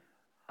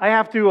I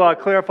have to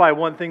clarify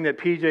one thing that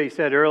PJ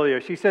said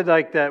earlier. She said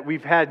that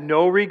we've had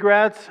no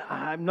regrets.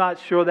 I'm not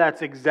sure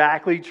that's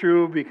exactly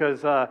true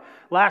because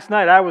last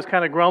night I was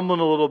kind of grumbling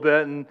a little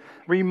bit and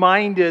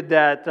reminded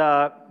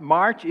that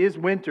March is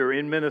winter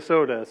in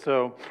Minnesota.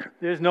 So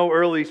there's no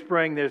early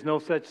spring, there's no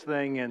such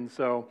thing. And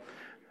so,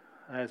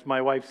 as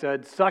my wife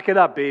said, suck it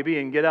up, baby,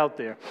 and get out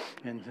there.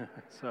 And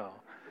so,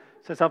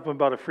 said something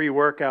about a free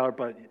workout,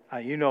 but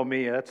you know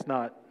me, that's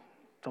not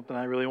something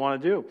I really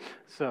want to do.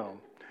 So.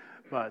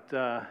 But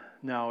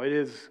no, it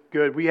is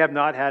good. We have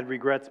not had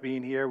regrets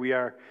being here. We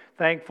are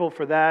thankful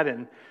for that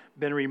and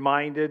been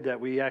reminded that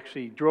we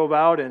actually drove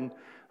out, and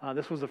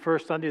this was the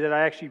first Sunday that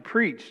I actually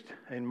preached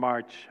in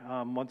March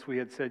once we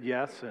had said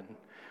yes. And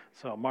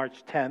so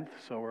March 10th,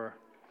 so we're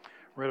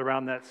right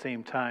around that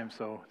same time.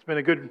 So it's been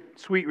a good,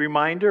 sweet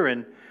reminder.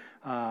 And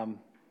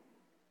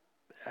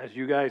as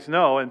you guys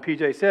know, and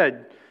PJ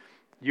said,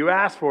 you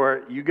asked for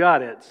it, you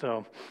got it.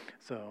 So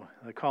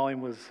the calling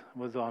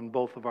was on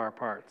both of our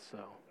parts. So.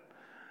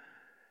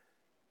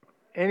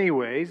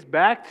 Anyways,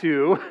 back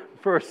to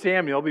 1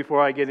 Samuel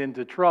before I get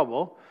into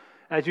trouble.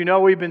 As you know,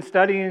 we've been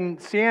studying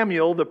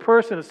Samuel, the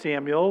person of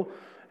Samuel,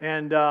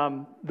 and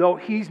though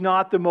he's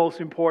not the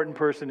most important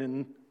person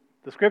in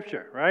the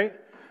Scripture, right?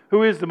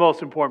 Who is the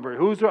most important person?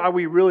 Who are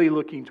we really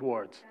looking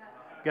towards?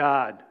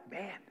 God.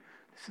 Man,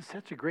 this is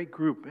such a great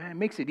group. Man, it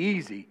makes it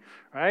easy,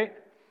 right?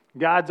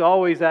 God's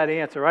always that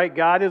answer, right?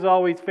 God is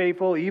always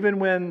faithful, even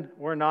when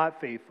we're not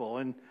faithful.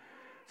 And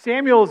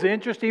Samuel is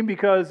interesting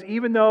because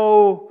even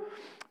though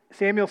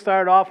Samuel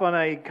started off on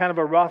a kind of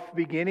a rough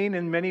beginning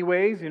in many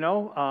ways,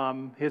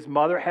 his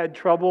mother had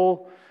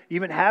trouble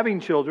even having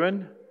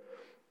children,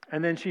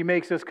 and then she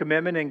makes this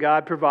commitment, and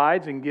God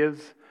provides and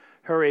gives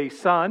her a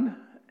son,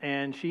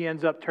 and she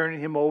ends up turning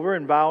him over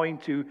and vowing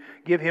to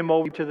give him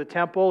over to the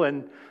temple.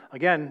 And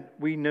again,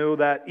 we know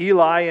that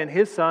Eli and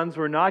his sons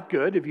were not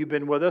good. If you've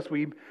been with us,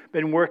 we've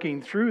been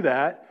working through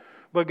that.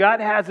 But God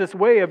has this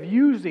way of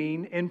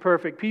using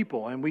imperfect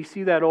people, and we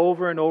see that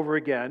over and over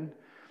again.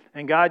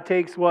 And God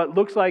takes what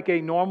looks like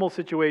a normal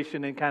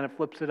situation and kind of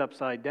flips it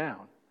upside down.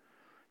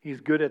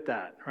 He's good at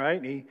that,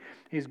 right?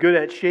 He's good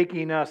at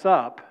shaking us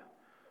up,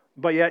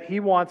 but yet He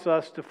wants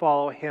us to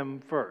follow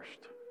Him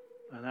first.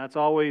 And that's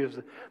always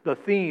the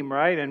theme,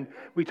 right? And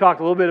we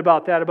talked a little bit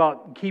about that,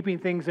 about keeping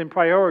things in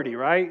priority,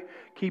 right?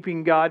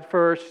 Keeping God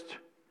first,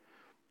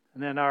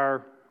 and then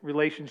our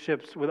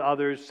relationships with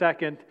others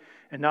second,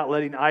 and not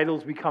letting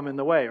idols become in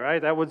the way,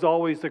 right? That was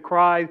always the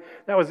cry.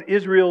 That was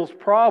Israel's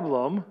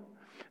problem,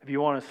 if you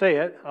want to say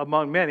it,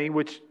 among many,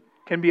 which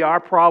can be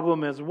our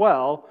problem as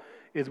well,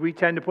 is we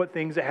tend to put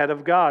things ahead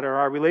of God or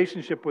our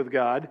relationship with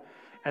God,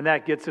 and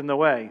that gets in the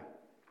way.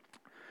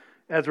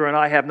 Ezra and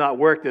I have not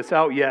worked this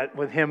out yet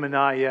with him and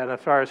I yet as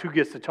far as who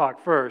gets to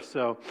talk first,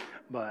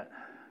 but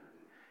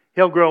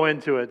he'll grow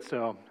into it,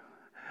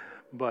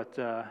 but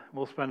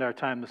we'll spend our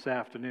time this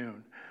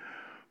afternoon.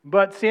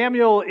 But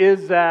Samuel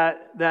is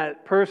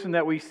that person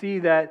that we see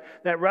that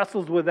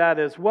wrestles with that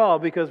as well,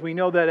 because we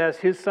know that as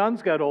his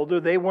sons got older,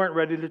 they weren't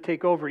ready to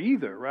take over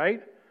either,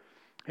 right?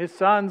 His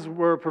sons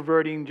were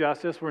perverting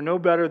justice, were no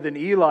better than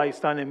Eli's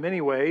son in many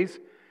ways.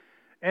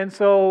 And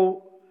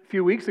so a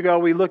few weeks ago,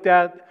 we looked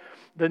at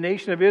the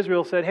nation of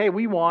Israel, said, hey,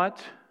 we want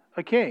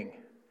a king.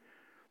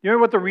 You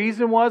remember what the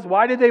reason was?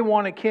 Why did they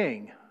want a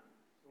king?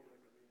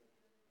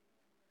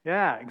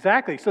 Yeah,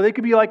 exactly. So they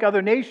could be like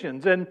other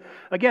nations. And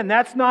again,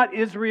 that's not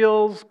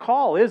Israel's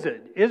call, is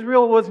it?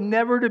 Israel was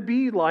never to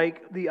be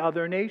like the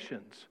other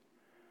nations.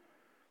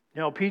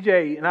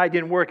 PJ and I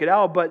didn't work it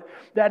out, but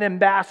that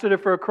ambassador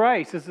for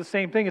Christ is the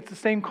same thing. It's the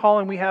same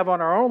calling we have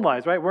on our own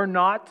lives, right? We're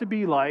not to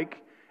be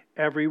like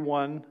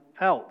everyone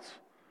else.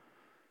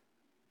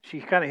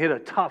 She kind of hit a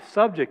tough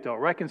subject, though,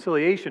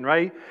 reconciliation,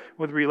 right?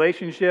 With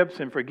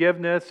relationships and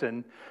forgiveness.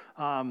 And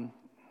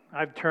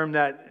I've termed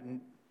that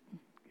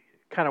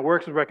kind of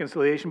works with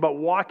reconciliation, but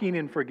walking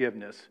in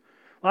forgiveness.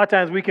 A lot of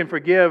times we can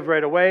forgive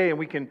right away, and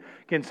we can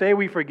say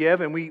we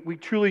forgive, and we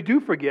truly do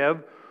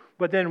forgive,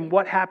 but then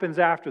what happens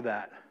after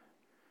that?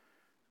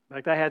 In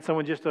fact, I had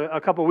someone just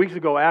a couple of weeks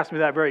ago ask me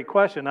that very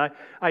question.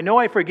 I know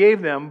I forgave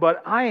them,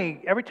 but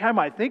every time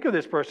I think of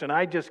this person,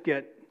 I just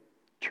get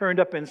churned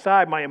up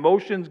inside. My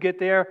emotions get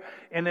there,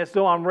 and as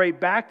though I'm right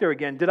back there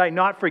again. Did I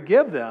not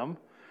forgive them?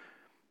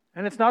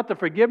 And it's not the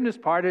forgiveness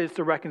part, it's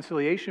the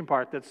reconciliation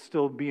part that's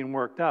still being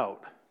worked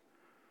out.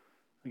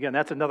 Again,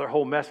 that's another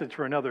whole message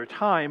for another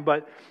time,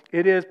 but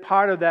it is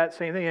part of that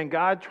same thing. And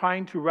God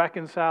trying to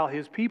reconcile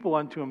His people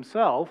unto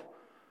Himself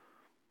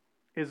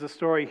is the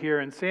story here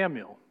in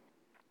Samuel.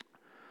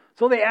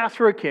 So they asked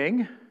for a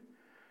king.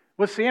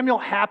 Was Samuel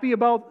happy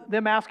about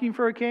them asking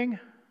for a king?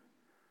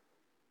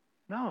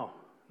 No,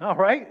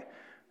 right?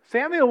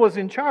 Samuel was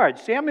in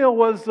charge. Samuel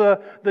was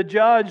the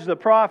judge, the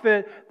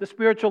prophet, the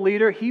spiritual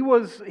leader. He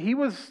was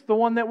the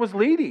one that was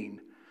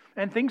leading.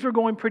 And things were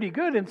going pretty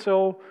good, and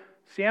so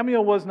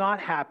Samuel was not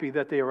happy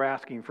that they were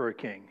asking for a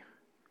king.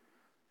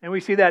 And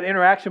we see that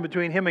interaction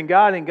between him and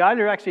God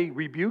actually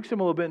rebukes him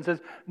a little bit and says,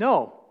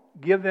 no,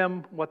 give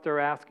them what they're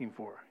asking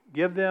for.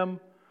 Give them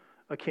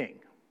a king.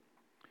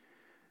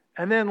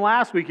 And then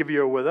last week, if you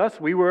were with us,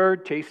 we were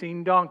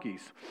chasing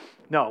donkeys.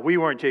 No, we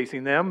weren't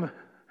chasing them,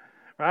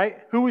 right?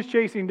 Who was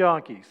chasing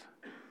donkeys?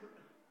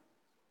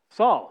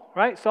 Saul,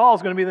 right?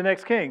 Saul's going to be the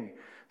next king.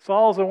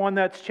 Saul's the one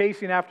that's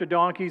chasing after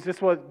donkeys. This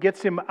is what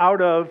gets him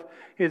out of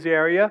his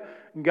area.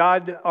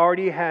 God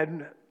already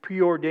had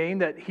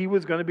preordained that he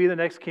was going to be the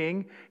next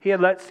king. He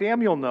had let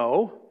Samuel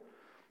know.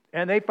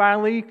 And they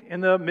finally,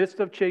 in the midst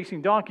of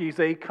chasing donkeys,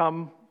 they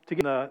come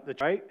together,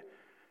 right?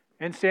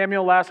 And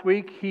Samuel last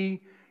week, he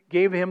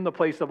gave him the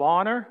place of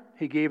honor.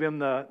 He gave him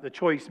the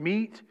choice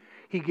meat.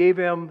 He gave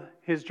him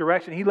his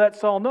direction. He let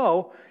Saul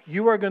know,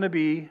 you are going to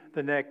be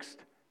the next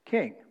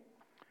king.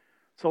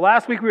 So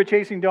last week we were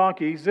chasing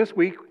donkeys. This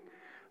week,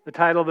 the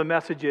title of the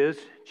message is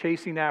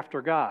Chasing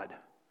After God.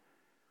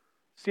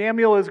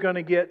 Samuel is going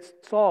to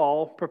get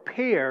Saul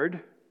prepared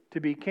to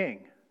be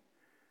king.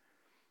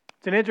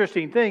 It's an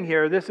interesting thing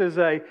here. This is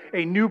a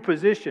new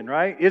position,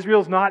 right?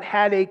 Israel's not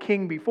had a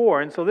king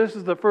before, and so this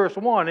is the first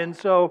one. And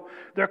so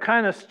they're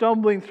kind of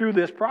stumbling through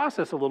this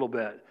process a little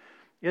bit.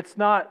 It's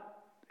not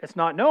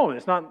known.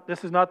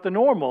 This is not the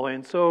normal.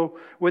 And so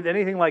with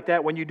anything like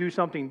that, when you do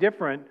something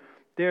different,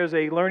 there's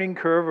a learning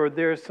curve or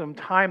there's some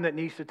time that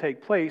needs to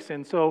take place.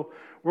 And so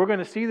we're going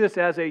to see this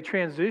as a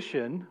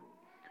transition.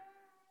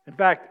 In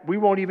fact, we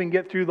won't even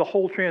get through the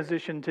whole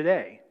transition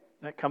today.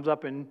 That comes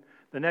up in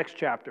the next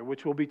chapter,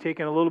 which will be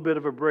taking a little bit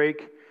of a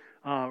break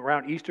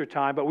around Easter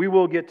time, but we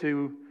will get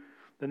to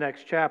the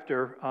next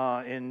chapter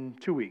in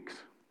 2 weeks.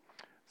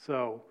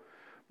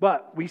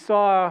 But we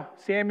saw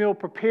Samuel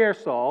prepare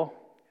Saul.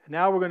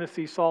 Now we're going to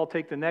see Saul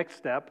take the next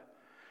step.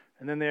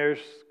 And then there's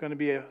going to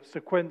be a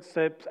sequence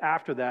steps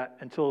after that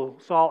until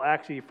Saul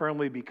actually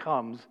firmly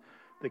becomes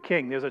the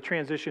king. There's a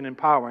transition in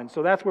power. And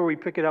so that's where we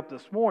pick it up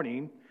this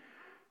morning.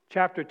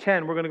 Chapter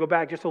 10, we're going to go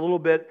back just a little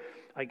bit.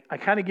 I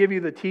kind of give you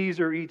the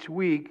teaser each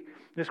week.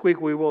 This week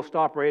we will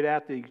stop right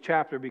at the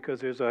chapter because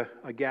there's a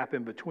gap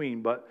in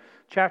between. But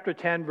chapter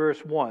 10,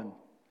 verse 1.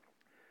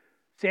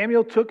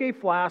 Samuel took a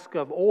flask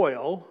of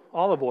oil,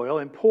 olive oil,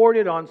 and poured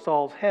it on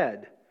Saul's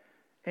head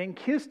and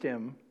kissed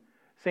him,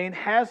 saying,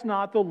 has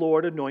not the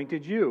Lord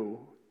anointed you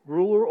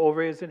ruler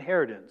over his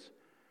inheritance?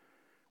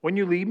 When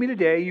you leave me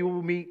today, you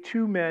will meet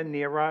 2 men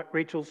near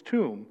Rachel's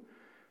tomb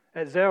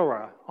at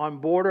Zerah on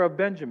border of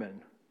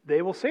Benjamin.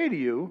 They will say to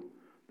you,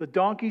 the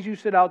donkeys you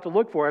set out to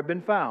look for have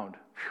been found.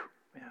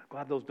 Whew, man,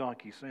 glad those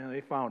donkeys, man,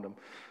 they found them.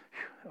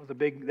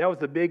 Whew, that was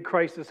the big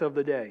crisis of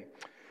the day.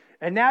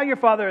 And now your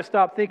father has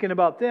stopped thinking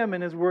about them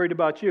and is worried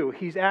about you.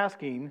 He's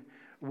asking,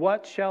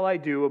 what shall I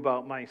do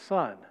about my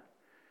son?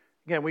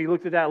 Again, we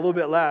looked at that a little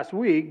bit last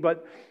week,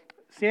 but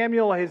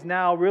Samuel has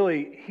now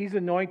he's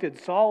anointed.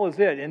 Saul is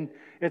it. And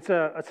it's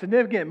a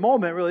significant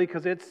moment, really,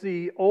 because it's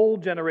the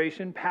old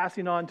generation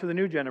passing on to the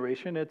new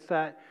generation. It's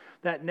that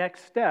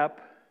next step.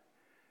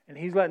 And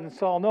he's letting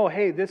Saul know,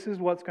 hey, this is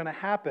what's going to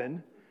happen.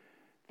 In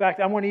fact,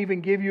 I'm going to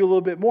even give you a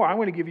little bit more. I'm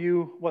going to give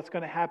you what's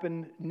going to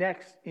happen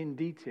next in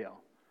detail.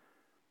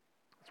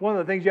 It's one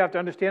of the things you have to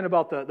understand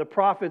about the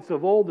prophets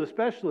of old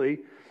especially,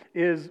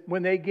 is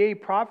when they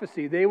gave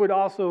prophecy, they would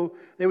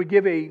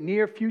give a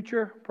near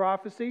future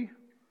prophecy,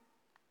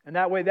 and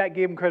that way that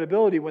gave them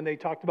credibility when they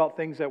talked about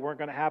things that weren't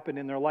going to happen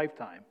in their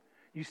lifetime.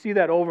 You see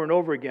that over and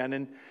over again,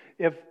 and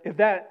if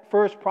that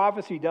first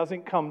prophecy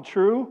doesn't come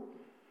true,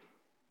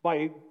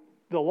 by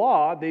the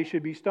law, they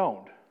should be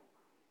stoned.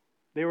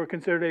 They were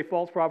considered a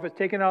false prophet,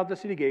 taken out of the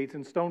city gates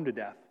and stoned to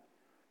death.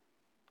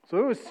 So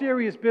it was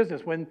serious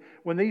business when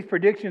these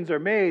predictions are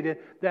made,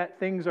 that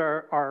things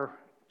are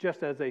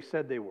just as they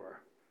said they were.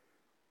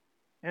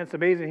 And it's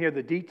amazing here,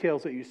 the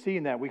details that you see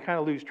in that. We kind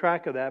of lose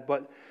track of that,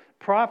 but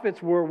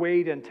prophets were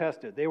weighed and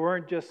tested. They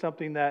weren't just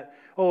something that,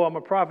 oh, I'm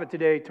a prophet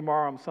today,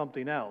 tomorrow I'm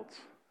something else,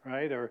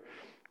 right?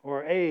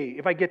 Or hey,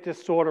 if I get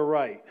this sort of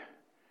right.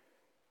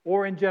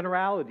 Or in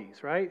generalities,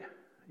 right?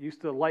 I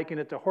used to liken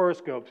it to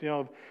horoscopes. You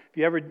know, if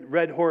you ever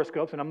read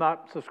horoscopes, and I'm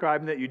not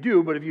subscribing that you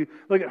do, but if you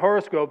look at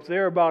horoscopes,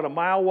 they're about a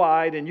mile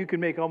wide, and you can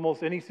make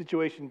almost any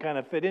situation kind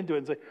of fit into it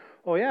and say,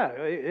 oh yeah,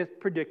 it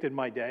predicted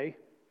my day.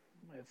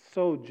 It's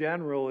so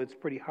general, it's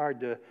pretty hard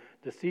to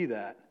see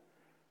that.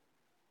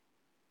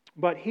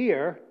 But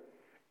here,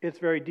 it's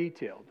very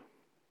detailed.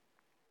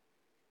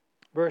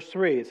 Verse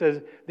 3, it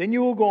says, then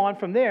you will go on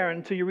from there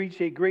until you reach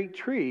a great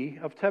tree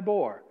of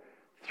Tabor.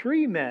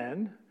 3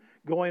 men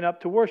going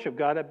up to worship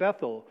God at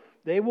Bethel.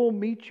 They will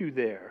meet you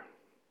there.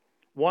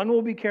 One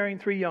will be carrying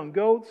 3 young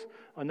goats,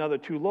 another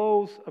 2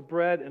 loaves of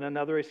bread, and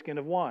another a skin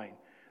of wine.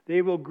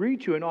 They will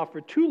greet you and offer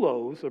 2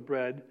 loaves of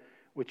bread,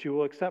 which you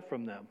will accept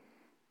from them.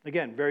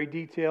 Again, very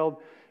detailed,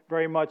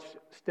 very much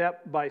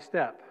step by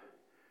step.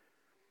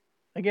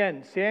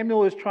 Again,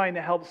 Samuel is trying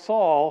to help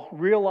Saul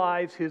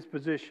realize his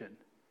position.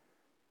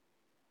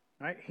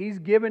 Right? He's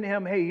given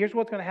him, hey, here's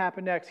what's going to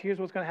happen next. Here's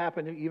what's going to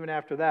happen even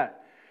after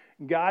that.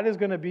 God is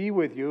going to be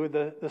with you.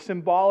 The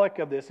symbolic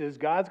of this is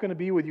God's going to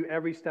be with you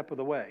every step of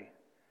the way.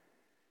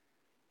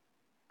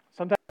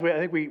 Sometimes I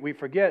think we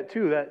forget,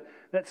 too,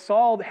 that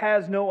Saul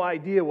has no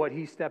idea what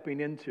he's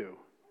stepping into.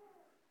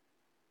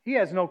 He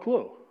has no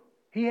clue.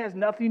 He has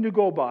nothing to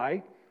go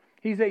by.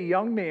 He's a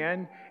young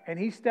man, and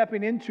he's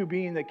stepping into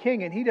being the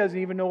king, and he doesn't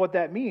even know what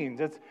that means.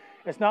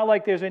 It's not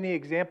like there's any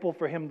example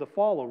for him to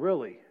follow,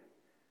 really.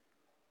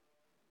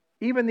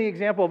 Even the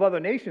example of other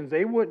nations,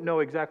 they wouldn't know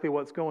exactly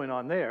what's going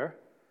on there.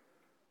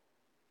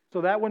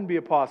 So that wouldn't be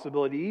a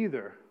possibility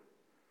either.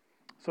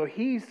 So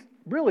he's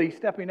really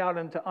stepping out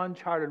into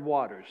uncharted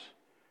waters.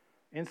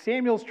 And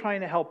Samuel's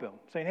trying to help him,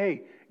 saying,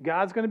 hey,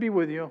 God's going to be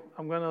with you.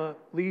 I'm going to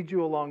lead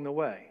you along the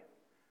way.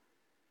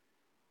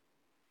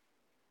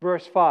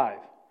 Verse 5.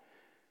 It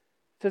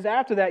says,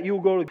 after that you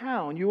will go to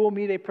town. You will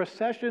meet a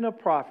procession of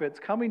prophets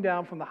coming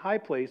down from the high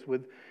place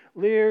with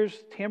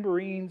lyres,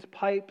 tambourines,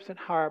 pipes, and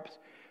harps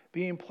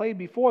being played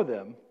before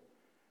them,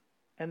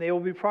 and they will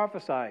be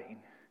prophesying.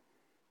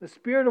 The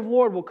Spirit of the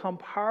Lord will come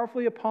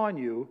powerfully upon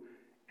you,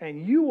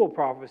 and you will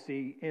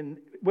prophesy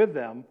with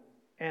them,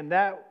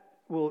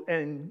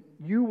 and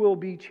you will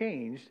be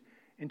changed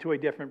into a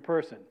different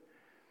person.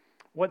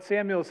 What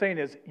Samuel is saying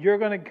is, you're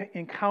going to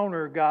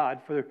encounter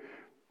God for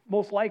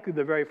most likely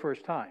the very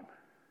first time.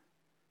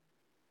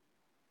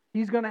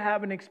 He's going to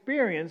have an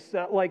experience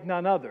that like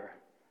none other.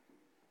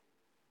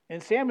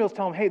 And Samuel's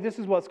telling him, hey, this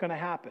is what's going to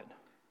happen.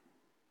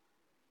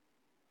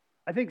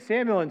 I think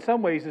Samuel, in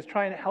some ways, is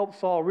trying to help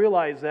Saul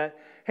realize that,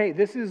 hey,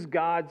 this is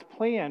God's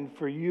plan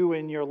for you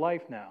in your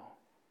life now.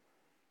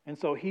 And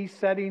so he's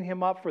setting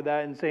him up for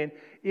that and saying,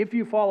 if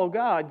you follow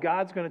God,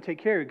 God's going to take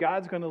care of you.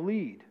 God's going to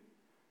lead.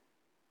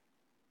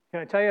 Can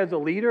I tell you, as a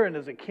leader and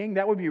as a king,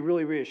 that would be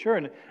really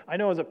reassuring. I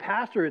know as a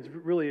pastor, it's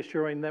really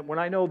assuring that when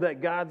I know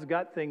that God's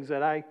got things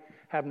that I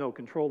have no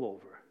control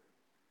over.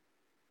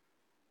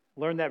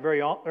 Learned that very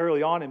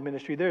early on in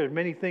ministry. There are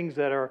many things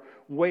that are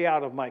way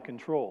out of my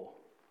control.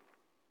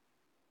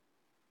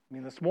 I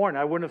mean, this morning,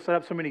 I wouldn't have set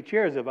up so many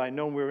chairs if I'd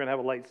known we were going to have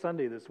a light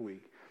Sunday this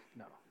week.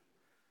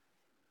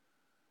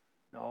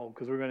 No,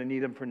 because we're going to need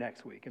them for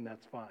next week, and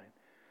that's fine.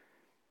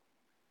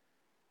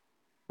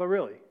 But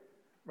really,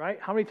 right?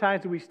 How many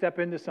times do we step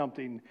into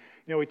something? You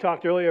know, we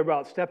talked earlier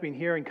about stepping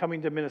here and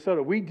coming to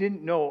Minnesota. We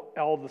didn't know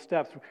all the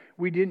steps.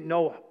 We didn't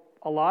know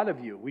a lot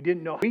of you. We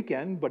didn't know the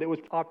weekend, but it was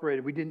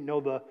operated. We didn't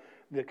know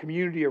the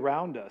community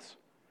around us.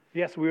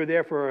 Yes, we were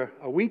there for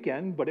a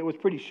weekend, but it was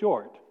pretty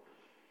short.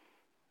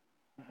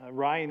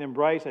 Ryan and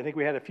Bryce, I think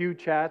we had a few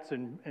chats,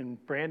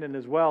 and Brandon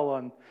as well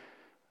on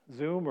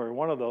Zoom or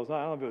one of those.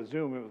 I don't know if it was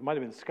Zoom. It might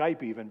have been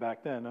Skype even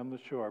back then. I'm not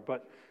sure.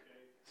 But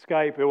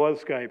Skype, it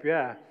was Skype,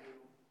 yeah.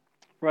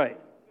 Right.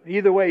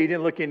 Either way, you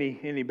didn't look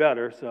any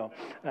better. So,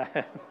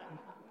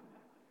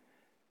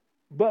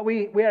 but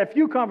we had a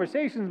few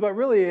conversations, but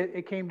really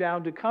it came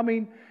down to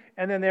coming,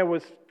 and then there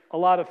was a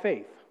lot of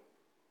faith,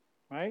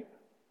 right?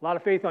 A lot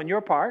of faith on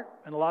your part,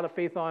 and a lot of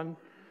faith on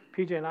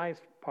PJ and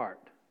I's part.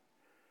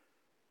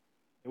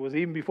 It was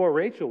even before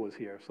Rachel was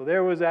here. So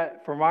there was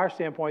that, from our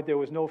standpoint, there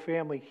was no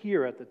family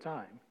here at the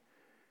time.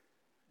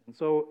 And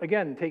so,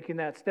 again, taking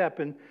that step.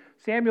 And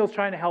Samuel's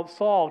trying to help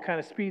Saul kind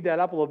of speed that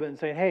up a little bit and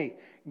saying, hey,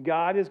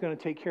 God is going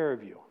to take care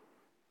of you.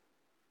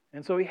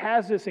 And so he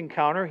has this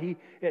encounter.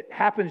 It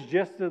happens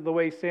just the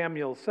way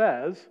Samuel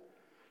says,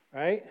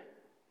 right?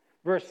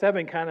 Verse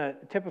 7 kind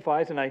of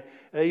typifies, and I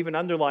even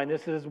underline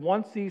this, it says,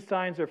 once these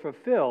signs are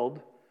fulfilled,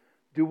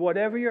 do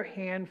whatever your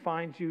hand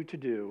finds you to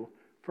do,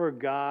 for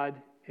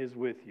God is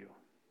with you.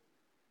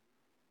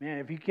 Man,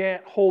 if you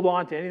can't hold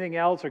on to anything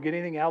else or get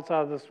anything else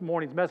out of this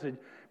morning's message,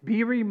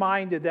 be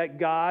reminded that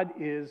God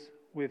is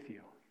with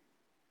you.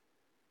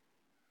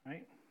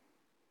 Right?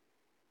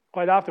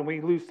 Quite often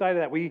we lose sight of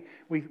that. We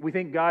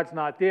think God's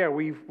not there.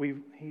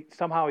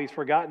 Somehow He's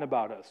forgotten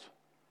about us.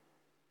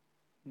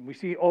 We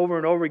see over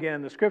and over again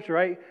in the Scripture,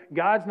 right?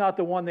 God's not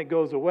the one that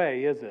goes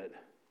away, is it?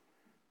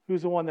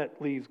 Who's the one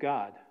that leaves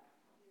God?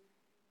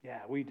 Yeah,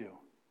 we do.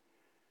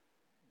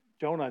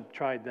 Jonah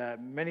tried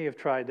that. Many have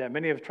tried that.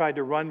 Many have tried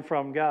to run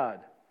from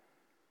God.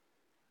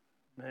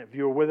 If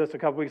you were with us a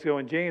couple weeks ago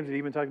in James, it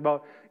even talked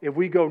about if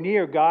we go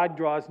near, God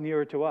draws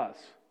nearer to us.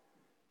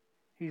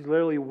 He's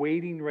literally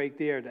waiting right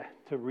there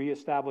to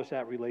reestablish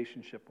that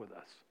relationship with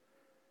us.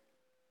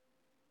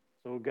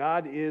 So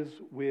God is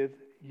with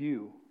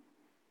you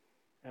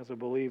as a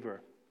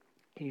believer.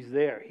 He's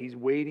there. He's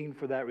waiting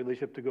for that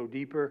relationship to go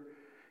deeper,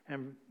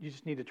 and you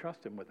just need to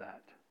trust Him with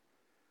that.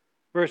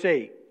 Verse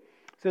 8.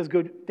 It says,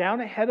 go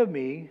down ahead of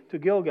me to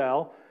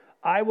Gilgal.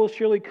 I will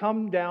surely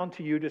come down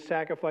to you to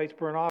sacrifice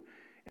burnt offerings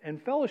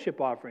and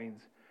fellowship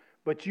offerings.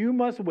 But you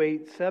must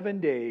wait 7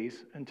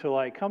 days until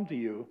I come to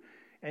you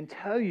and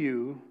tell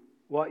you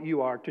what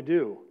you are to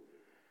do.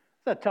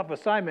 It's a tough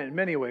assignment in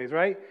many ways,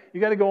 right?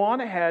 You got to go on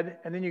ahead,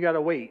 and then you got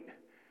to wait.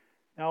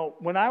 Now,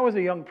 when I was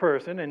a young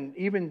person, and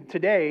even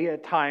today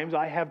at times,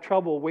 I have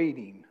trouble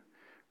waiting.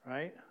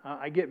 Right?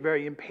 I get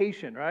very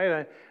impatient,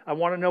 right? I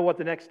want to know what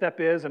the next step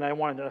is, and I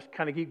want to just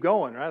kind of keep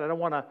going, right? I don't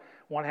want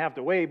to have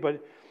to wait,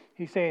 but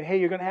he's saying, hey,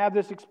 you're going to have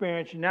this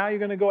experience, now you're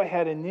going to go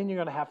ahead, and then you're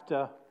going to have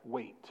to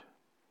wait.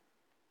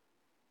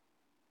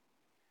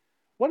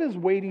 What does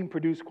waiting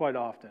produce quite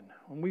often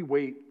when we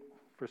wait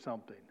for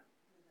something?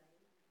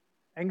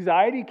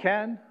 Anxiety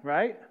can,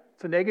 right?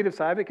 It's a negative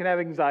side. It can have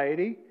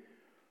anxiety,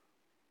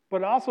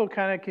 but it also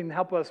kind of can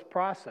help us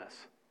process.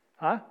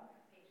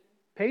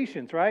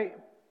 Patience, right?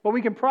 But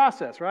we can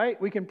process, right?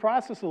 We can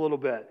process a little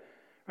bit,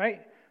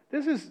 right?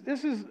 This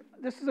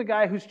is a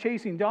guy who's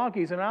chasing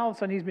donkeys, and all of a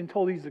sudden he's been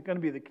told he's going to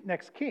be the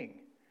next king.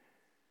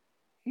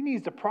 He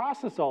needs to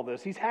process all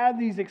this. He's had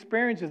these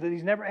experiences that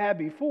he's never had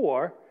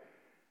before.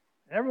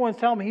 Everyone's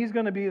telling him he's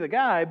going to be the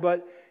guy,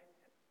 but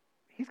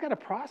he's got to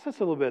process a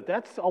little bit.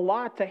 That's a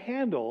lot to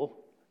handle.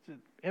 It's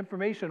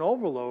information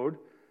overload,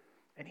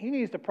 and he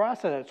needs to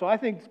process it. So I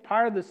think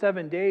part of the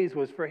 7 days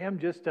was for him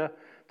just to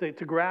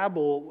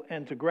grapple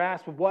and to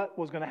grasp what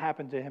was going to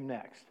happen to him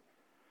next.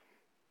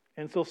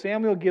 And so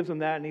Samuel gives him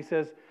that, and he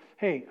says,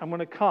 hey, I'm going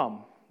to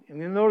come. And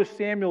you notice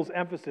Samuel's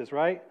emphasis,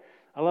 right?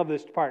 I love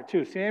this part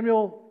too.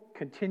 Samuel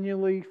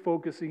continually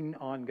focusing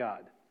on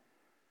God.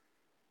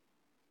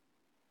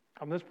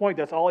 From this point,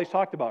 that's all he's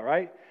talked about,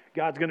 right?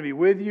 God's going to be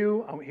with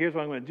you. Here's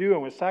what I'm going to do. I'm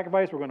going to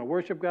sacrifice. We're going to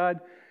worship God.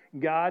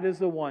 God is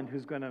the one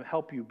who's going to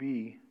help you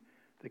be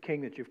the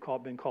king that you've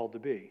been called to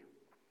be.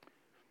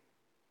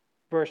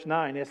 Verse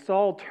 9, as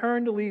Saul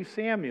turned to leave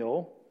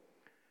Samuel,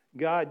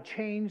 God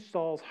changed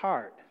Saul's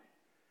heart.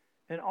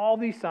 And all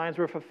these signs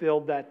were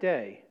fulfilled that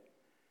day.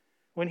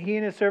 When he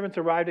and his servants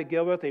arrived at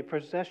Gilboa, a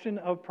procession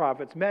of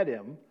prophets met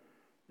him.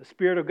 The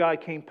Spirit of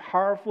God came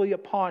powerfully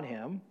upon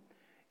him,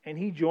 and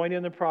he joined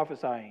in the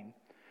prophesying.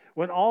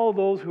 When all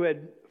those who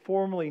had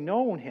formerly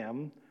known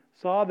him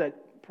saw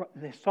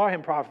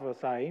him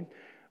prophesying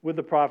with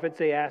the prophets,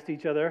 they asked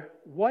each other,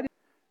 what is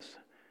this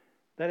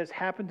that has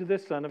happened to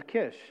this son of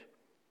Kish?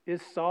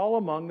 Is Saul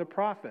among the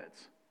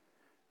prophets?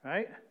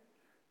 Right?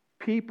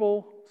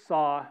 People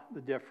saw the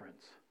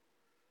difference.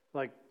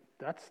 Like,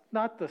 that's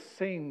not the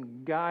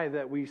same guy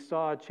that we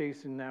saw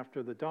chasing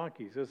after the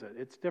donkeys, is it?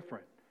 It's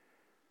different.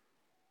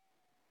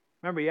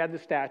 Remember, he had the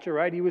stature,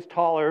 right? He was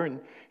taller and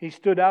he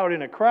stood out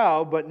in a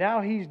crowd, but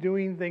now he's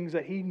doing things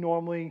that he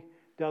normally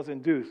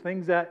doesn't do,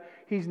 things that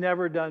he's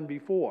never done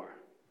before.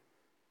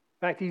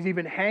 In fact, he's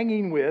even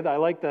hanging with, I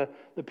like the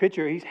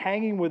picture, he's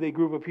hanging with a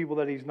group of people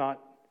that he's not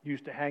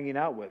used to hanging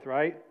out with,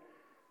 right?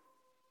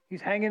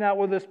 He's hanging out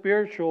with a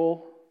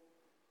spiritual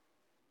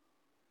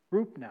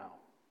group now.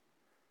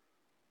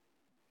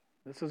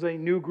 This is a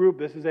new group.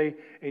 This is a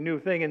new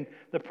thing. And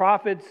the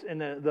prophets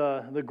and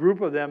the group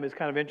of them is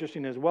kind of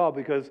interesting as well,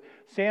 because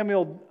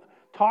Samuel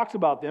talks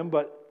about them,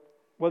 but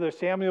whether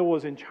Samuel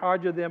was in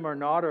charge of them or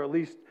not, or at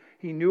least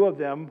he knew of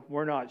them,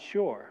 we're not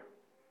sure.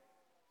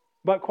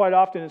 But quite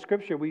often in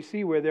Scripture, we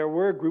see where there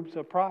were groups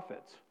of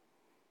prophets.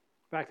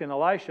 In fact, in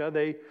Elisha,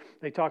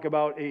 they talk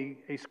about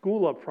a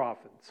school of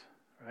prophets,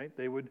 right?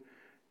 They would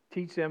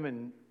teach them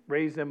and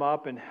raise them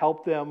up and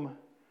help them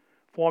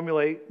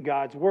formulate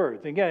God's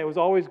words. Again, it was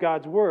always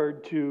God's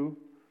word to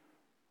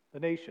the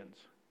nations,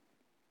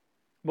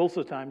 most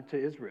of the time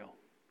to Israel.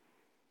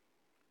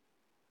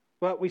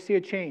 But we see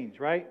a change,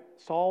 right?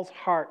 Saul's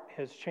heart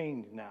has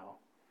changed now.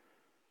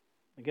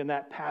 Again,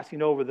 that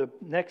passing over, the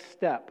next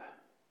step.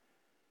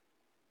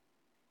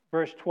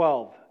 Verse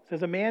 12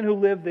 says, a man who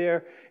lived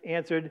there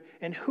answered,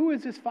 and who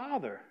is his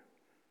father?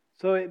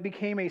 So it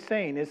became a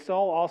saying, is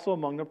Saul also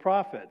among the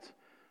prophets?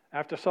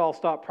 After Saul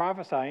stopped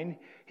prophesying,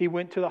 he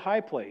went to the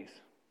high place.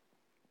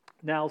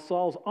 Now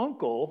Saul's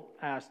uncle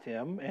asked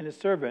him and his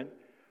servant,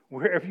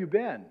 where have you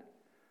been?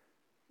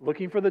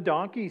 Looking for the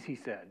donkeys, he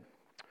said.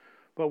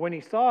 But when he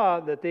saw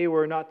that they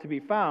were not to be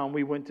found,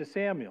 we went to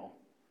Samuel.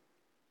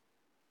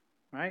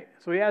 Right?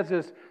 So he has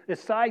this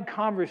side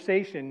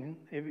conversation,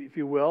 if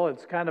you will.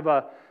 It's kind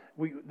of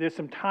there's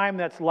some time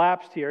that's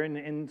lapsed here,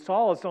 and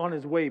Saul is on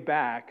his way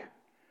back.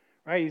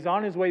 Right? He's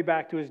on his way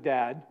back to his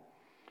dad.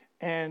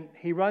 And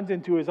he runs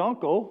into his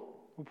uncle,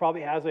 who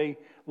probably has a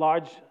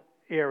large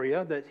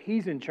area that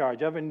he's in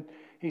charge of, and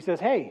he says,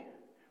 hey,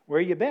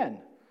 where you been?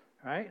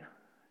 Right?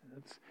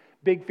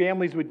 Big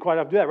families would quite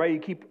often do that, right? You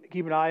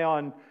keep an eye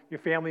on your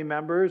family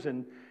members,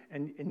 and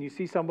you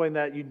see somebody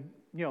that you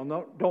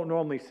don't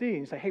normally see, and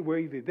you say, hey,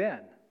 where have you been?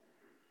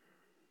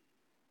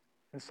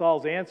 And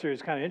Saul's answer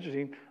is kind of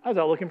interesting. I was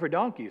out looking for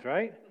donkeys,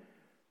 right?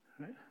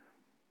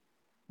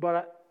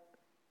 But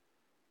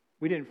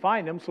we didn't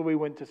find them, so we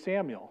went to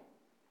Samuel.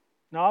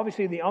 Now,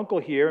 obviously, the uncle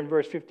here in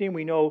verse 15,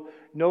 we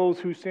knows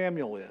who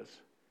Samuel is.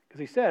 Because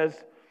he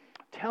says,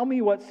 tell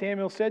me what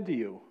Samuel said to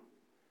you.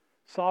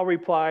 Saul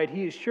replied,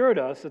 he assured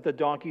us that the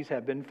donkeys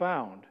have been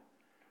found.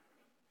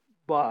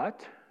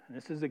 But, and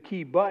this is the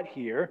key but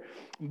here,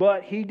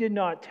 but he did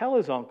not tell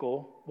his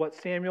uncle what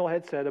Samuel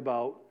had said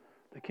about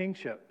the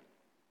kingship.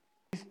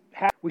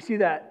 We see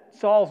that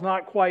Saul's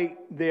not quite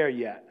there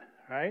yet,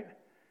 right?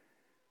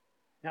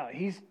 Now,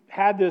 he's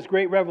had this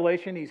great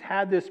revelation. He's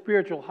had this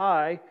spiritual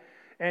high.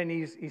 And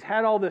he's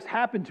had all this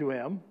happen to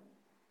him,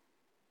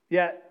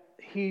 yet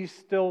he's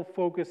still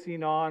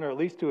focusing on, or at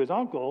least to his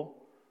uncle,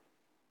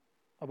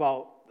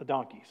 about the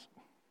donkeys.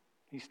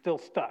 He's still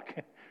stuck,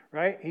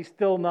 right? He's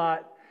still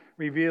not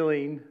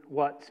revealing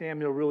what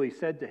Samuel really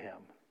said to him.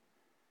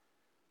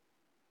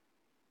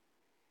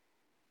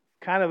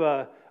 Kind of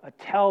a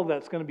tell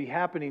that's going to be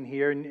happening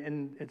here,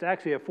 and it's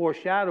actually a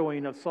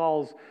foreshadowing of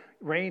Saul's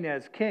reign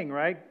as king,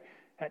 right?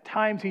 At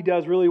times he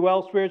does really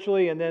well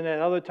spiritually, and then at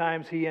other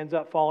times he ends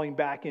up falling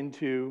back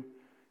into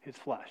his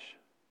flesh.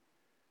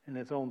 in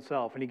his own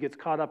self, and he gets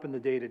caught up in the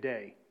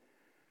day-to-day.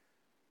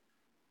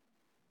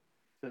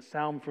 Does that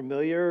sound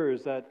familiar, or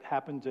has that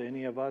happened to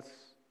any of us?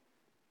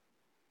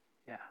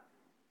 Yeah.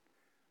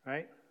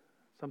 Right?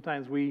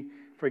 Sometimes we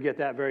forget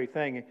that very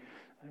thing.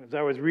 As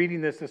I was reading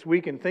this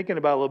week and thinking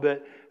about it a little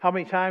bit, how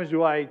many times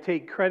do I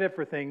take credit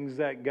for things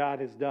that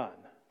God has done?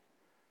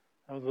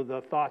 That was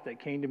the thought that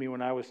came to me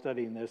when I was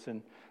studying this,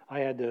 and I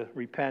had to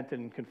repent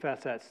and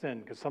confess that sin,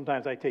 because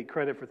sometimes I take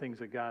credit for things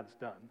that God's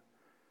done.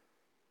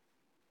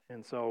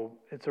 And so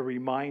it's a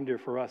reminder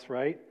for us,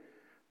 right?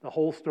 The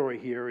whole story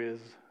here is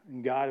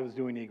God was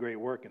doing a great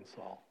work in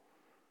Saul.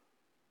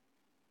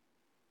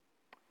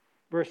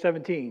 Verse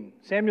 17,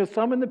 Samuel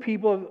summoned the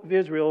people of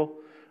Israel.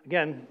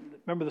 Again,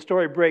 remember the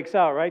story breaks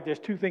out, right? There's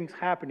two things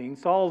happening.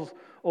 Saul's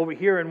over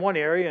here in one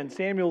area, and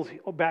Samuel's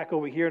back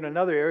over here in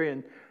another area,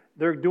 and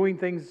they're doing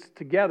things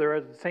together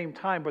at the same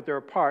time, but they're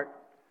apart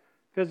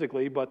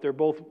physically, but they're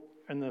both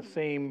in the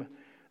same,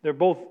 they're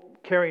both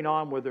carrying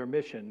on with their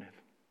mission.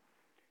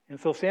 And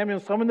so Samuel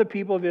summoned the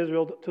people of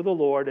Israel to the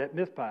Lord at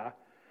Mizpah,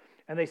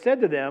 and they said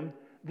to them,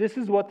 "This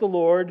is what the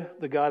Lord,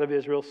 the God of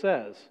Israel,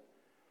 says.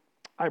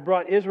 I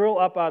brought Israel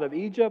up out of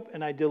Egypt,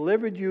 and I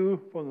delivered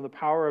you from the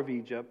power of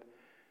Egypt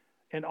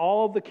and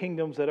all of the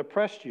kingdoms that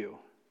oppressed you.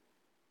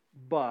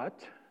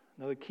 But,"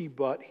 another key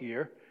but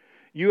here,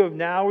 "you have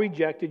now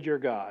rejected your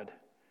God,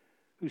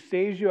 who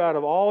saves you out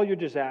of all your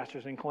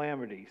disasters and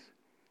calamities.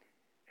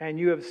 And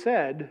you have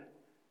said,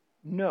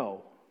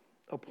 'No,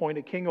 appoint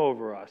a king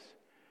over us.'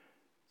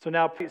 So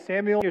now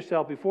Samuel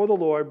yourself before the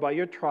Lord by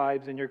your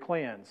tribes and your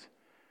clans."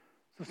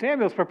 So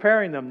Samuel's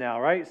preparing them now,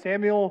 right?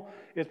 Samuel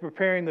is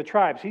preparing the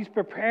tribes. He's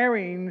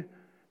preparing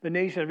the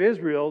nation of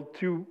Israel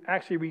to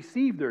actually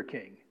receive their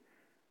king.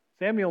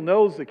 Samuel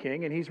knows the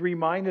king, and he's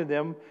reminded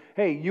them,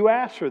 hey, you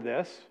asked for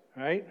this,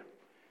 right?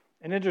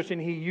 And interesting,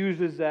 he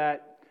uses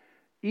that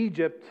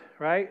Egypt,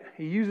 right?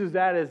 He uses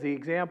that as the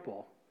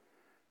example,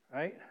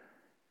 right?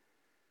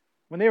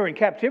 When they were in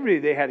captivity,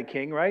 they had a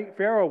king, right?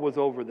 Pharaoh was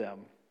over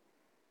them.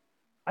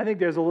 I think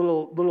there's a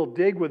little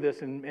dig with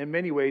this in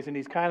many ways, and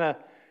he's kind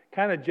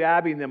of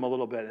jabbing them a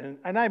little bit.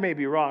 And I may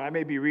be wrong. I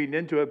may be reading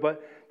into it,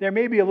 but there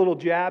may be a little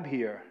jab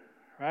here,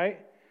 right?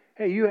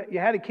 Hey, you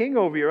had a king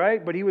over you,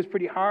 right? But he was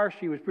pretty harsh.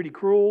 He was pretty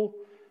cruel,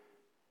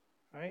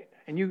 right?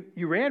 And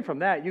you ran from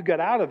that. You got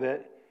out of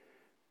it.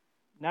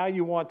 Now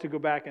you want to go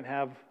back and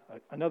have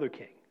another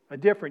king, a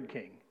different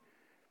king.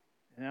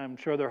 And I'm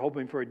sure they're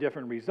hoping for a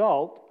different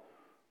result,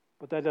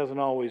 but that doesn't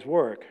always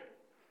work.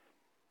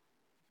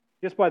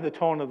 Just by the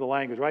tone of the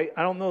language, right?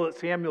 I don't know that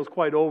Samuel's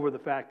quite over the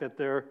fact that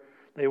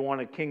they want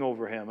a king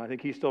over him. I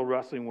think he's still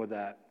wrestling with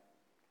that.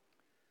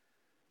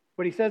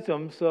 But he says to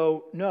them,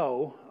 so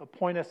no,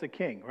 appoint us a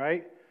king,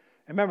 right?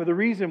 And remember, the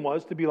reason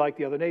was to be like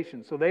the other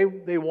nations. So they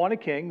want a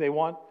king,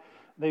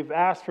 they've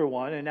asked for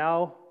one, and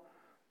now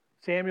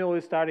Samuel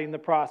is starting the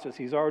process.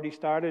 He's already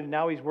started, and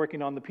now he's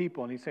working on the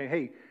people. And he's saying,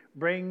 hey,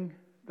 bring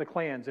the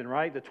clans in,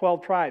 right? The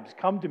 12 tribes,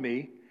 come to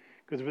me,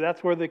 because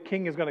that's where the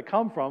king is going to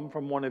come from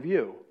one of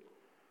you.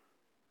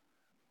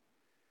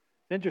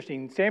 It's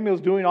interesting. Samuel's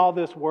doing all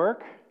this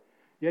work,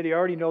 yet he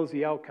already knows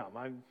the outcome.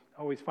 I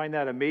always find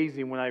that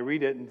amazing when I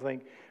read it and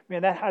think,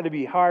 man, that had to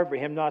be hard for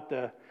him not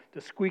to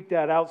squeak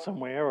that out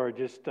somewhere, or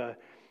just to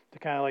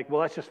kind of like,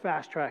 well, let's just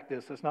fast track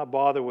this. Let's not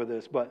bother with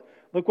this. But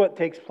look what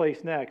takes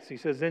place next. He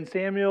says, then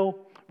Samuel,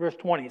 verse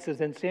 20, it says,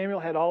 then Samuel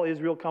had all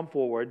Israel come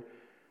forward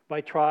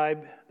by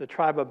tribe. The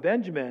tribe of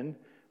Benjamin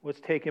was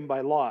taken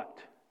by lot.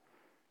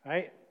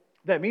 Right?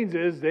 What that means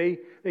is they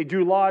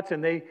drew lots,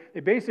 and they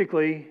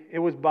basically, it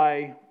was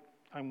by,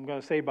 I'm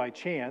going to say by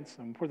chance,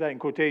 I'm going to put that in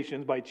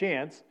quotations, by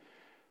chance,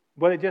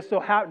 but it just so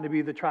happened to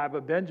be the tribe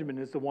of Benjamin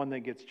is the one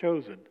that gets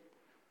chosen.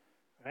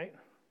 Right?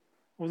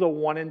 It was a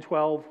 1 in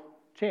 12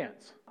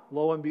 chance.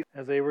 Lo and behold,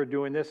 as they were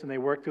doing this, and they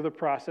worked through the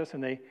process,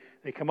 and they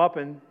come up,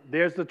 and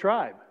there's the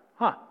tribe.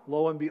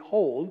 Lo and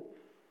behold,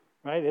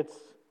 right, it's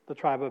the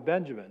tribe of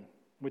Benjamin,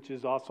 which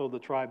is also the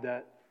tribe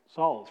that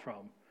Saul is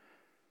from.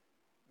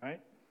 Right?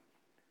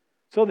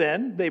 So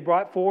then, they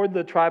brought forward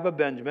the tribe of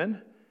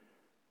Benjamin,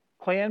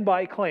 clan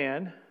by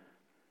clan,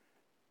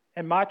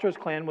 and Matra's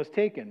clan was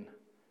taken.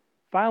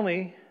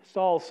 Finally,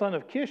 Saul's son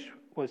of Kish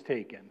was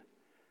taken.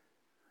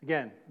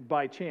 Again,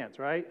 by chance,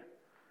 right?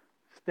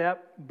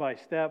 Step by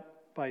step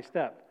by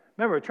step.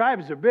 Remember,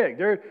 tribes are big.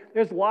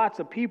 There's lots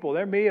of people.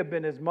 There may have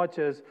been as much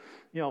as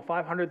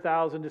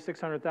 500,000 to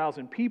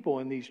 600,000 people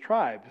in these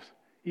tribes.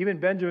 Even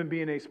Benjamin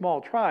being a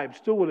small tribe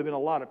still would have been a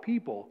lot of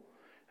people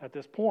at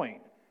this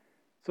point.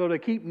 So to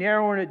keep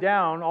narrowing it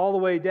down all the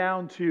way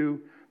down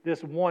to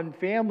this one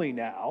family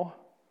now,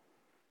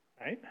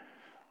 right?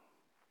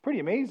 Pretty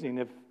amazing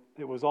if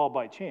it was all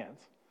by chance.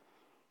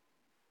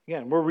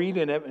 Again, we're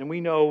reading it and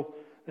we know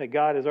that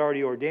God has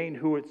already ordained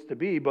who it's to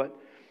be, but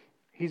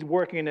he's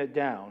working it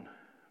down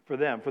for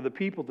them, for the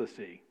people to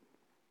see.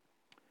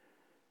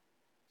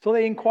 So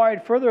they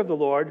inquired further of the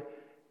Lord,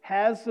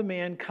 has the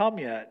man come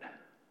yet?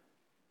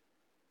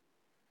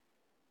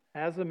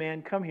 Has the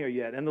man come here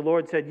yet? And the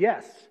Lord said,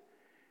 yes.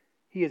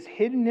 He has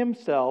hidden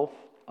himself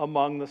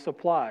among the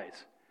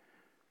supplies.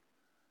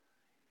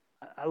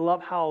 I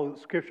love how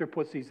Scripture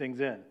puts these things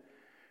in,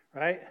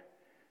 right?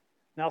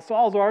 Now,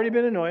 Saul's already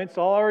been anointed.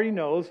 Saul already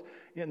knows,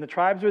 and the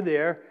tribes are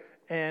there.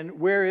 And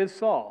where is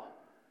Saul?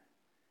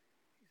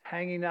 He's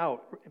hanging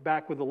out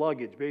back with the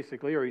luggage,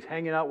 basically, or he's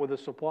hanging out with the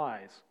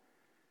supplies,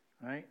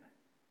 right?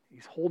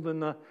 He's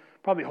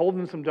probably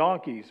holding some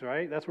donkeys,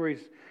 right? That's where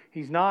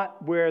he's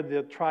not where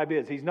the tribe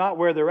is. He's not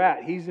where they're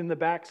at. He's in the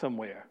back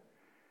somewhere.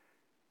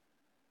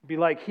 It'd be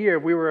like here,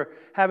 if we were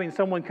having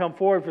someone come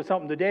forward for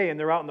something today and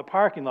they're out in the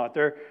parking lot.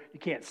 You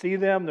can't see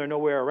them. They're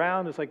nowhere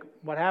around. It's like,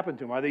 what happened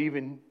to them? Are they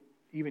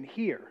even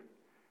here?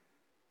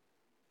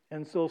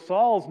 And so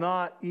Saul's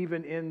not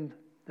even in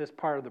this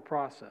part of the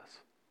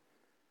process.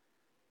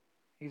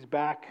 He's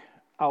back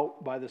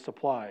out by the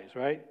supplies,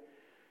 right?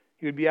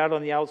 He would be out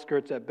on the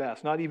outskirts at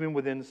best, not even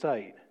within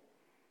sight.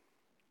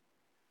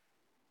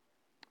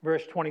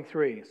 Verse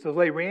 23. So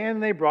they ran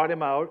and they brought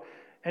him out,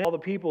 and all the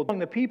people, among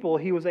the people,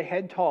 he was a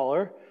head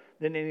taller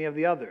than any of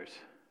the others.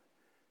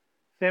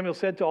 Samuel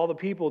said to all the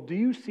people, "Do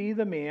you see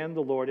the man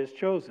the Lord has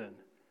chosen?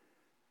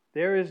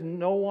 There is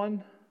no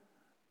one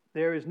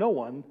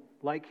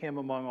like him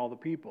among all the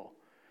people."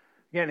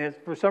 Again,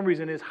 for some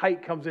reason, his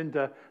height comes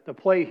into the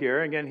play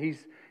here. Again,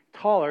 he's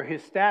taller.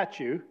 His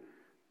stature.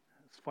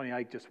 It's funny,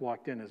 I just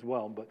walked in as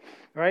well, but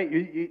right,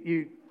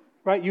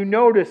 you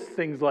notice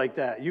things like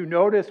that. You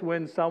notice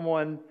when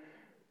someone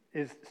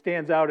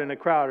stands out in a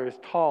crowd or is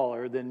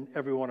taller than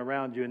everyone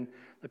around you, and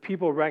the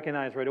people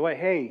recognize right away,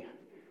 hey,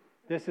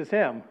 this is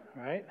him,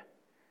 right?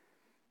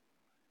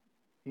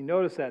 You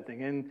notice that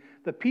thing, and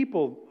the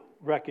people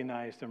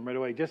recognized him right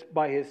away just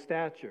by his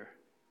stature.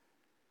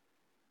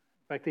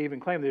 In fact, they even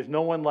claim there's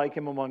no one like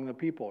him among the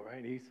people,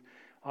 right? He's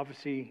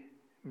obviously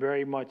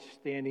very much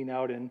standing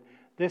out, and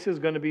this is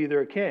going to be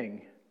their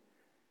king.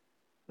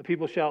 The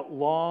people shout,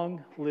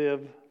 "Long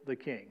live the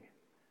king."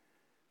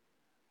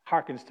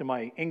 Harkens to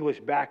my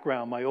English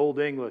background, my old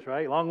English,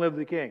 right? Long live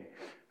the king.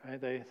 Right?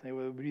 They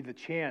would be the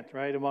chant,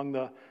 right, among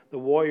the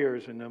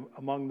warriors and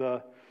among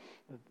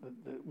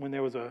when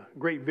there was a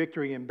great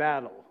victory in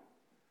battle.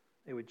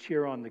 They would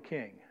cheer on the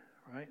king,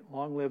 right?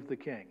 Long live the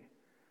king.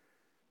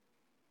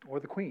 Or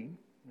the queen,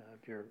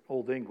 if you're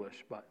Old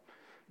English. But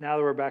now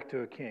that we're back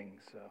to a king.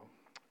 So,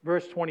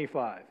 verse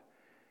 25.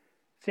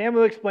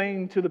 Samuel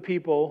explained to the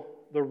people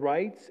the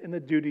rights and the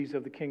duties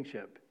of the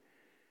kingship.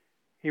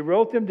 He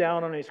wrote them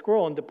down on a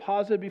scroll and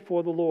deposited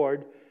before the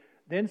Lord.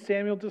 Then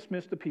Samuel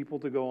dismissed the people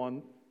to go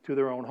on to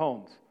their own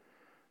homes.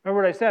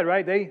 Remember what I said,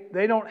 right?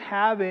 They don't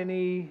have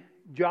any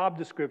job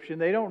description.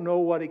 They don't know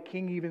what a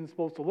king even is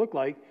supposed to look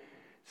like.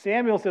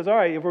 Samuel says, all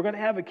right, if we're going to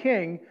have a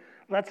king,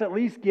 let's at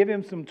least give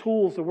him some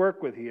tools to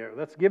work with here.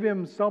 Let's give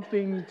him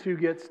something to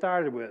get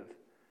started with.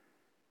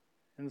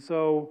 And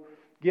so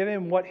give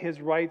him what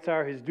his rights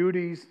are, his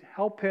duties.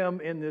 Help him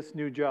in this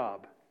new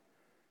job.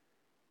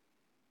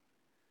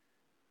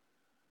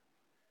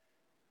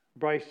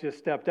 Bryce just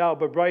stepped out,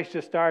 but Bryce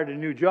just started a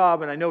new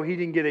job, and I know he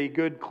didn't get a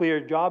good, clear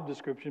job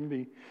description.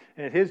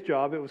 And at his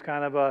job, it was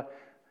kind of a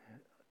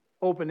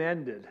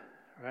open-ended,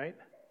 right?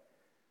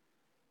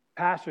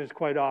 Pastors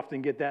quite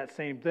often get that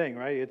same thing,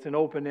 right? It's an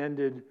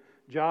open-ended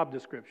job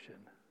description.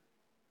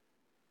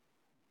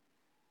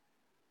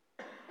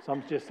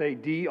 Some just say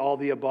D, all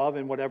the above,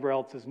 and whatever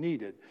else is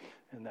needed,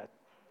 and that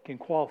can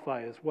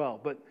qualify as well.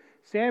 But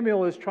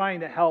Samuel is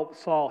trying to help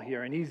Saul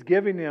here, and he's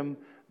giving him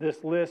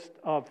this list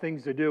of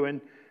things to do.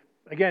 And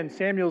again,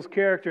 Samuel's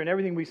character and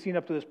everything we've seen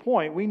up to this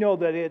point, we know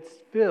that it's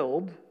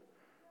filled,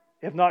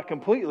 if not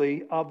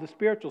completely, of the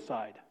spiritual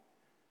side.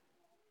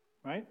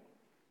 Right?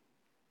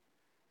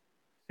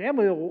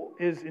 Samuel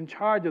is in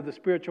charge of the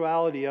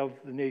spirituality of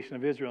the nation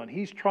of Israel, and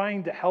he's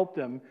trying to help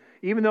them.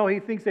 Even though he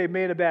thinks they've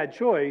made a bad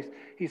choice,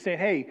 he's saying,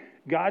 hey,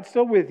 God's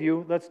still with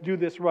you. Let's do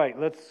this right.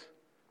 Let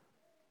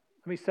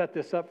me set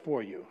this up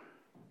for you.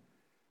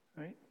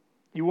 Right?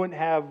 You wouldn't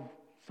have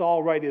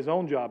Saul write his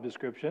own job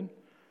description.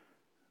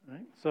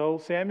 Right? So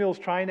Samuel's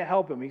trying to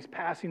help him. He's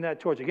passing that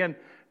torch. Again,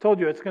 I told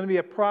you it's going to be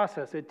a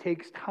process. It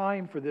takes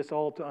time for this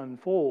all to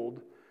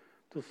unfold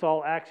till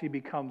Saul actually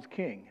becomes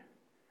king.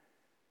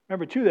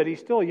 Remember, too, that he's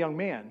still a young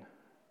man.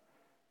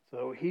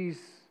 So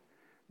he's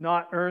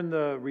not earned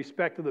the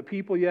respect of the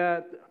people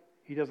yet.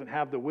 He doesn't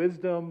have the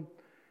wisdom.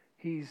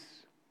 He's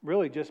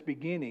really just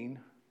beginning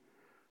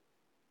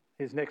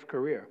his next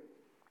career.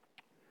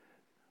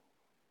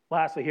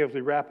 Lastly, here as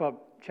we wrap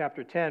up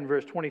chapter 10,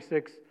 verse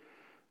 26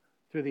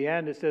 through the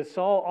end, it says,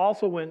 Saul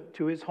also went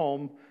to his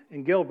home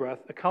in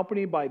Gilbreth,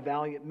 accompanied by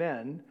valiant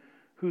men,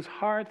 whose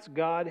hearts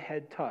God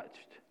had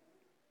touched.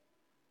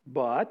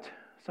 But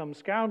some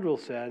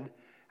scoundrels said,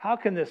 how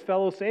can this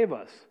fellow save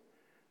us?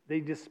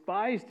 They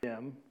despised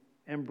him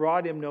and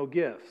brought him no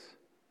gifts.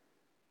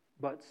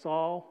 But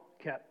Saul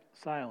kept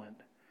silent.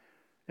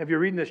 If you're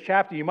reading this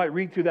chapter, you might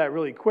read through that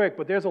really quick,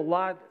 but there's a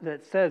lot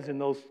that says in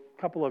those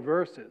couple of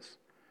verses,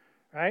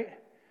 right?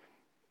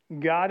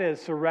 God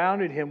has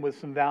surrounded him with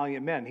some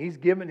valiant men. He's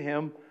given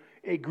him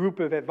a group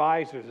of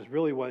advisors, is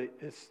really what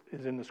is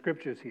in the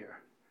scriptures here.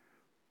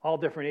 All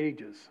different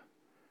ages.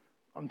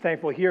 I'm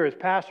thankful here as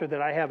pastor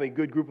that I have a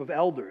good group of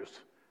elders,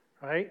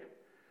 right?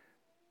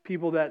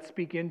 people that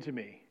speak into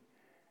me.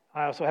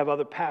 I also have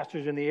other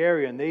pastors in the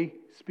area, and they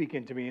speak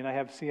into me, and I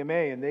have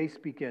CMA, and they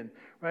speak in,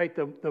 right?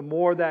 The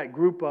more that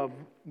group of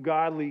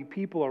godly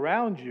people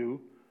around you,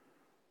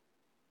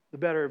 the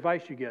better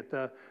advice you get,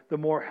 the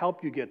more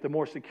help you get, the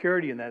more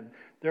security in that.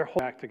 They're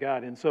holding back to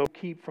God. And so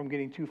keep from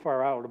getting too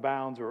far out of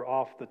bounds or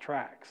off the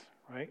tracks,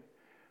 right?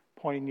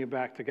 Pointing you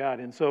back to God.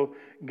 And so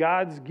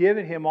God's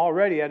given him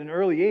already at an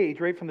early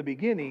age, right from the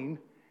beginning,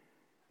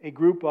 a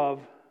group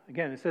of,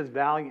 again, it says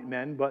valiant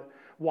men, but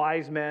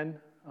wise men,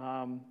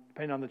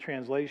 depending on the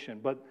translation.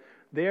 But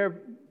they're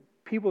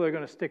people that are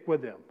going to stick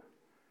with him.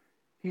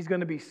 He's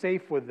going to be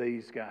safe with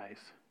these guys.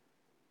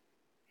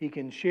 He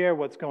can share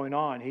what's going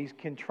on. He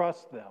can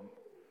trust them.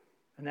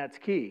 And that's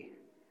key.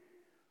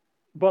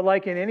 But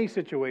like in any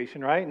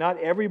situation, right? Not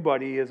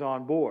everybody is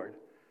on board.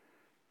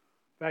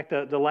 In fact,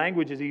 the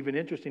language is even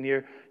interesting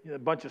here. A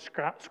bunch of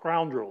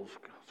scoundrels.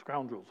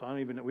 Scoundrels.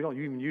 We don't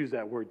even use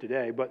that word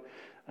today, but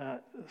a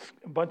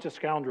bunch of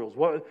scoundrels.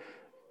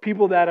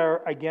 People that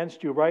are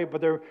against you, right?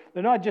 But they're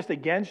not just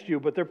against you,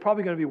 but they're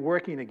probably going to be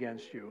working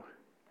against you.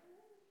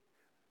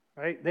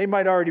 Right? They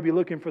might already be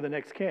looking for the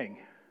next king,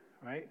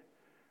 right?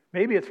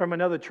 Maybe it's from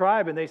another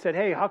tribe and they said,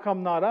 "Hey, how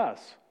come not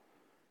us?"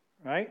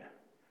 Right?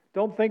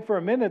 Don't think for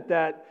a minute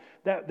that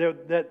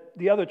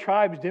the other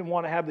tribes didn't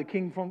want to have the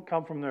king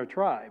come from their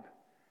tribe.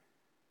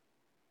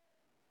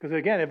 Because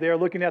again, if they're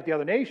looking at the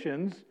other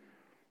nations,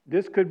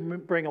 this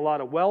could bring a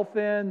lot of wealth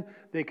in.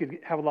 They could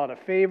have a lot of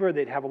favor.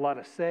 They'd have a lot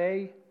of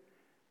say.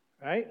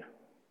 Right?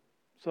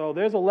 So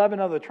there's 11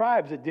 other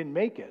tribes that didn't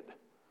make it.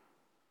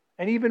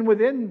 And even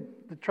within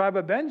the tribe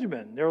of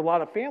Benjamin, there are a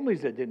lot of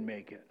families that didn't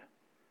make it.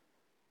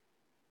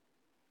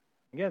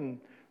 Again,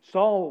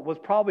 Saul was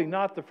probably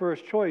not the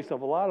first choice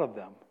of a lot of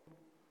them.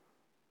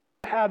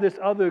 Have this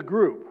other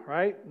group,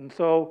 right? And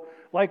so,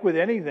 like with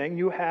anything,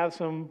 you have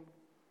some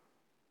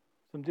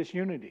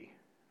disunity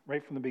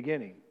right from the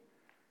beginning.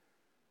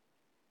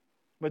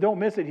 But don't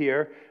miss it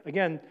here.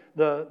 Again,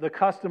 the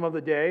custom of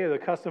the day, or the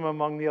custom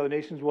among the other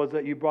nations, was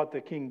that you brought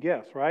the king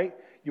gifts, right?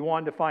 You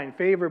wanted to find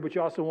favor, but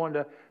you also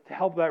wanted to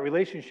help that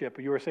relationship.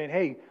 You were saying,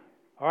 "Hey,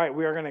 all right,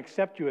 we are going to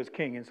accept you as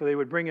king." And so they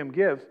would bring him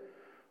gifts,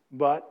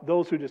 but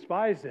those who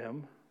despised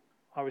him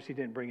obviously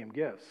didn't bring him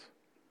gifts.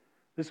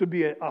 This would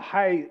be a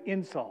high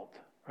insult,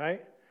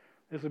 right?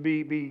 This would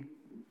be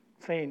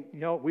saying,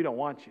 "We don't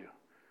want you.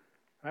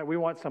 Right? We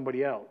want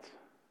somebody else."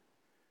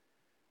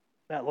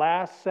 That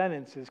last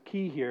sentence is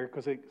key here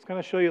because it's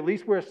going to show you at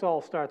least where Saul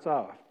starts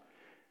off.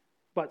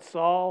 But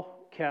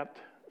Saul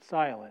kept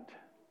silent.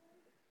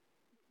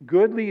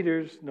 Good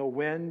leaders know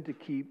when to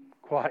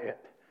keep quiet,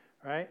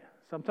 right?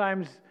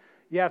 Sometimes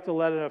you have to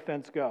let an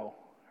offense go,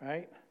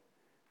 right?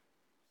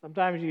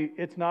 Sometimes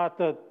it's not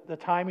the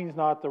timing's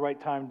not the right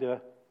time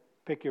to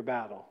pick your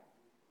battle.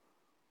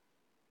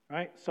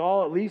 Right?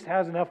 Saul at least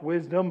has enough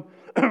wisdom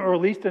or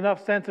at least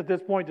enough sense at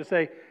this point to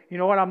say, "You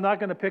know what, I'm not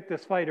going to pick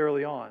this fight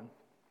early on."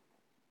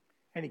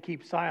 And he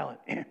keeps silent.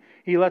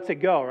 He lets it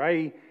go,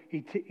 right?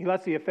 He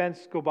lets the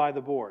offense go by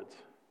the boards.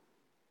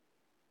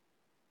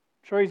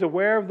 I'm sure he's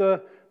aware of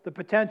the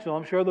potential.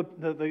 I'm sure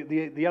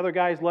the other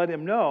guys let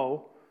him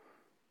know.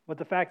 But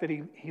the fact that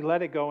he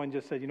let it go and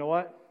just said, "You know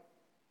what?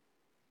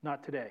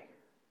 Not today."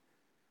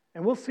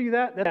 And we'll see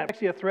that. That's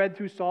actually a thread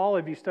through Saul.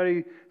 If you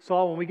study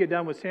Saul, when we get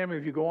done with Samuel,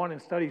 if you go on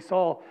and study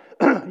Saul,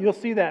 you'll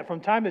see that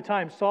from time to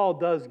time, Saul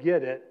does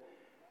get it.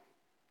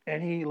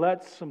 And he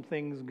lets some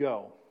things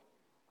go.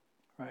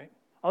 Right?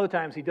 Other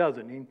times he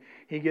doesn't.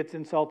 He gets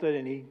insulted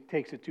and he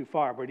takes it too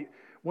far. But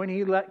when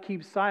he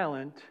keeps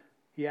silent,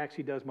 he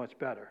actually does much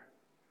better.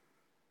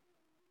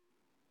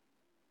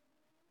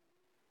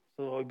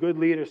 So a good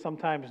leader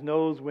sometimes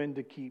knows when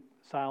to keep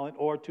silent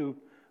or to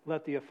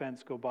let the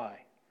offense go by.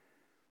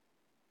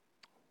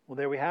 Well,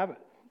 there we have it.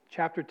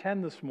 Chapter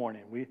 10 this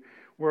morning.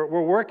 We're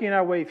working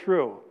our way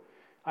through.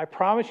 I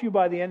promise you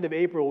by the end of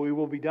April we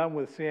will be done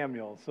with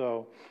Samuel.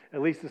 So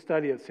at least the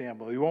study of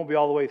Samuel. We won't be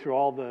all the way through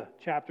all the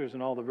chapters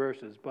and all the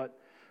verses. But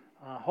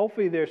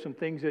hopefully there's some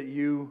things that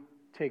you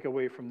take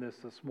away from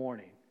this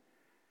morning.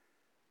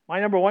 My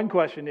number one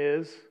question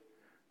is,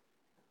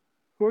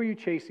 who are you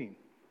chasing?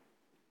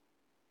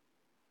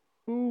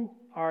 Who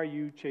are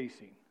you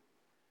chasing?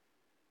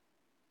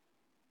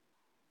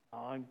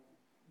 I'm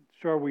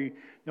sure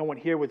no one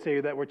here would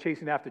say that we're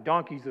chasing after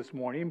donkeys this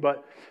morning,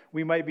 but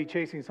we might be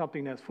chasing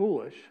something that's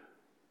foolish.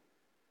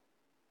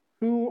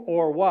 Who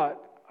or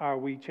what are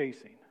we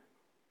chasing?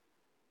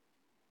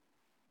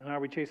 And are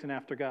we chasing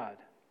after God?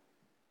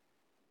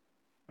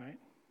 Right?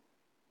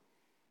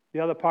 The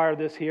other part of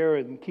this here,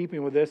 in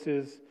keeping with this,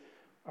 is,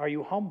 are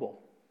you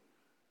humble?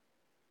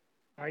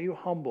 Are you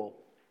humble?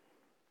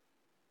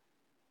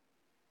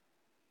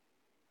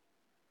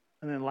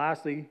 And then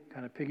lastly,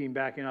 kind of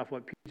piggybacking off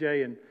what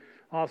PJ and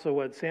also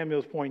what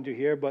Samuel's pointing to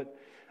here, but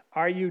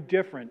are you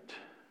different?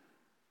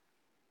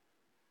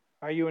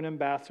 Are you an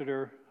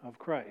ambassador of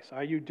Christ?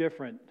 Are you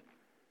different?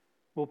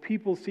 Will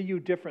people see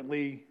you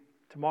differently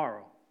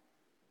tomorrow?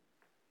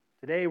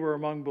 Today we're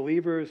among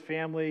believers,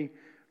 family,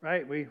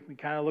 right? We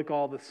kind of look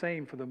all the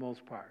same for the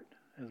most part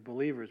as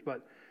believers.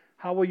 But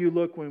How will you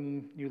look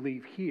when you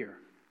leave here?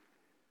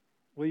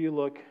 Will you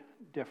look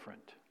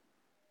different?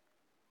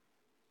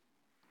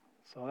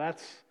 So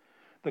that's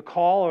the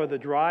call or the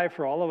drive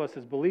for all of us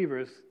as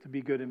believers to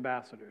be good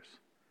ambassadors.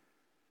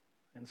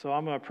 And so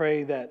I'm going to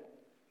pray that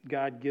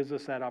God gives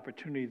us that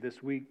opportunity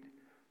this week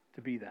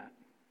to be that.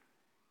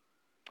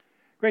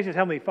 Gracious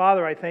Heavenly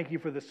Father, I thank you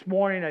for this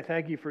morning. I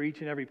thank you for each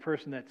and every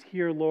person that's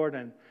here, Lord,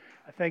 and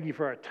I thank you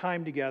for our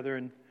time together.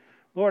 And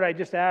Lord, I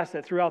just ask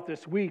that throughout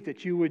this week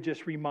that you would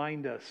just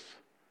remind us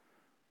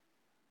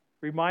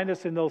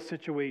in those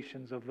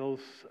situations of those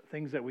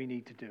things that we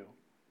need to do.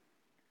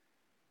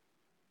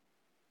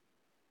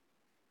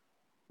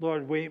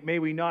 Lord, may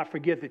we not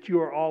forget that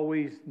you are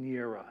always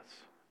near us,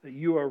 that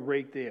you are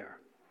right there,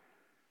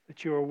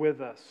 that you are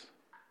with us.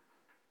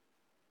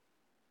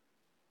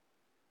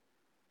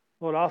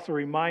 Lord, also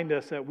remind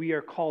us that we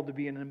are called to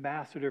be an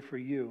ambassador for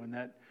you, and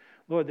that,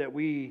 Lord, that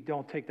we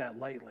don't take that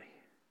lightly,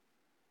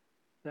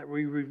 that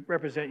we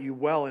represent you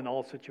well in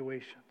all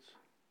situations.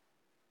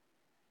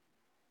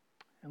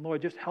 And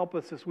Lord, just help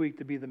us this week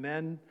to be the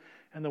men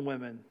and the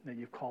women that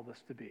you've called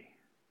us to be.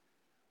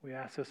 We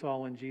ask this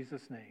all in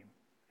Jesus' name.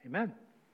 Amen.